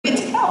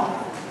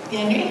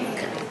Yendry?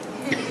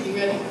 You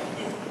ready?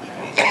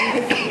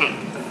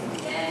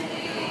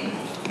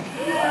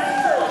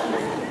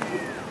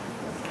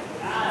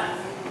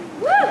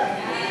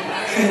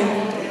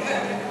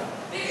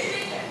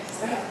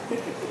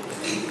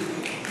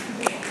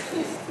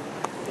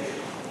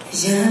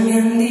 Ya me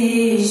han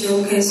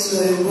dicho que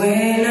soy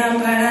buena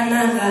para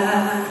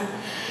nada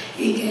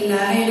y que el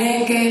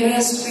aire que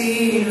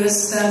respiro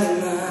está de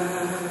más.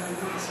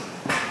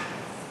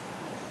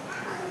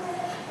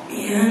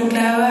 Me han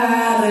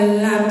clavado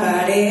en la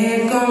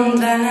pared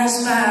contra la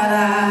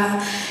espada,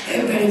 he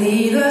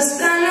perdido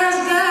hasta las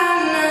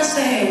ganas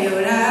de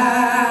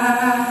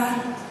llorar.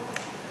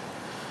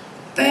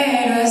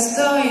 Pero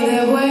estoy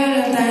de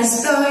vuelta,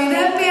 estoy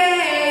de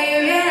pie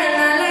y bien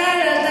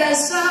alerta,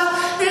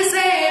 soy del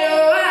cero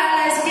a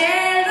la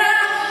izquierda,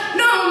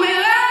 no me va.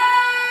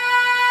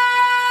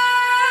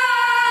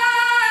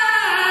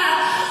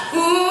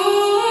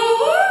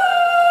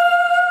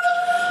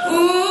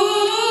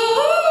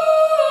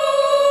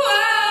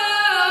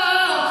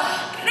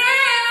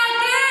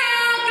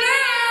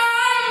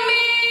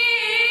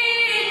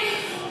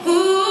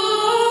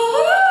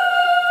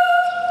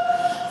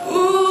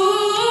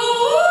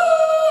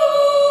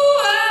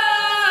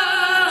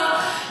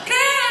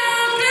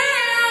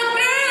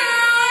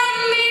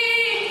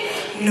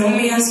 No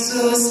me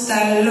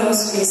asustan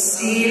los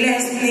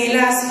misiles ni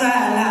las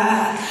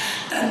balas,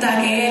 tanta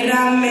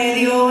guerra me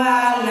dio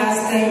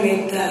alas de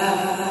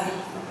metal.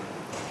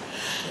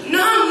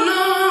 No,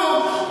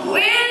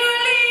 vuelo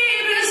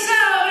libre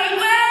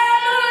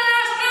sobrevuelo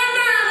las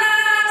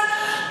granadas,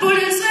 por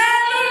el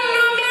suelo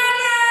no me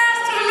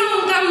arrastro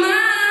nunca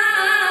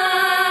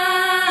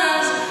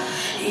más.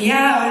 Y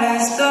ahora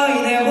estoy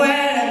de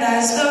vuelta,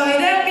 estoy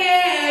de pie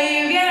y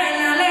bien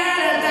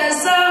alerta,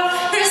 soy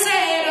de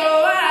cero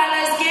a la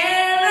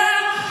izquierda,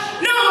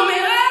 no me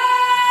va.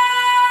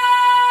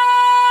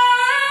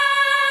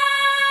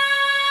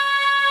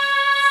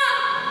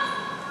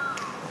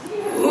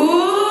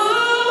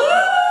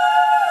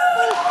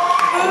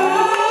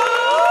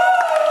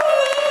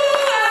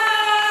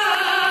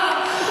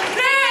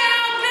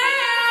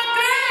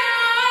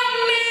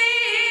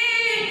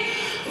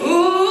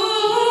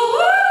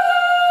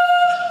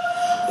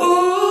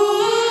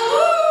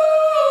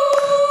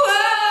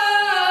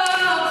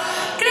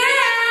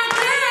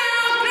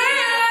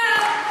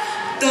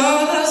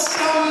 Todos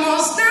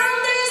somos tan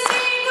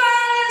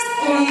desiguales,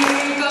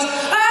 únicos,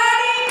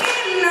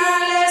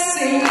 originales.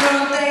 Si no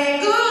te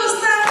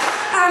gusta,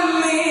 a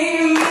mí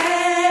me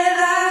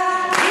da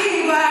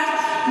igual.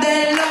 De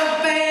lo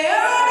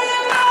peor he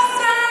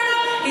pasado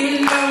y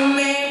lo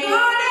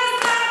mejor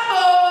está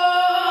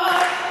por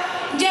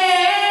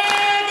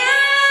llegar.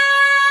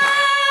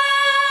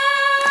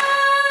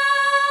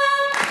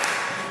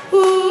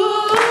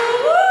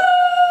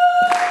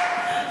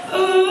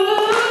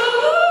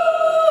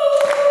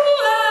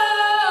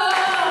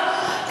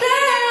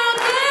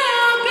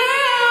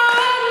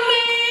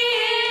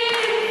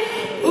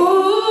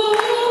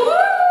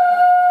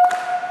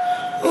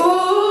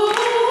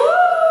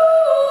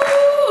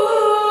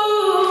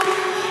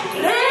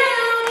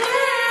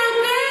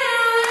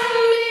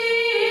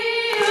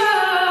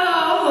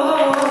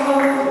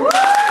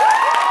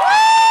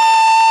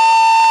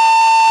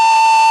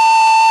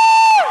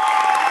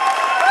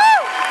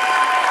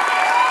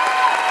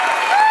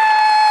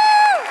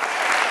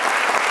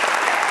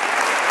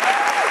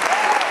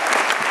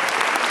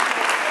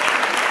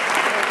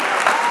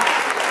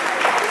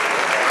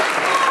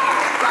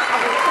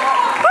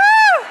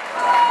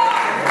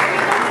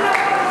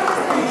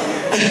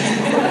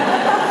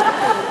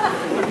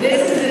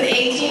 This is an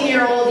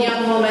 18-year-old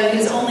young woman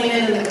who's only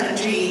been in the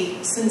country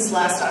since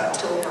last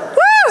October.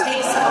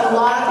 Takes a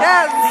lot of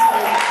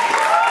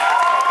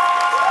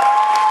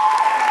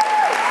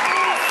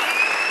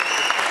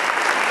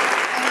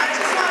And I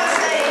just want to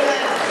say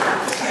that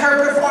her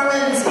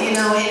performance, you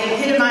know, it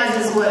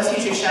epitomizes what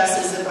Future Chefs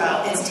is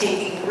about. It's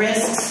taking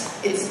risks,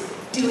 it's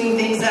doing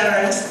things that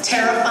are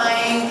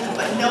terrifying,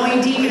 but knowing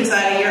deep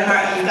inside of your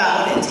heart you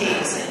got what it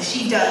takes, and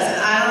she does.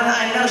 And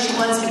I know she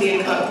wants to be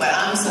a cook, but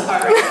I'm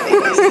sorry.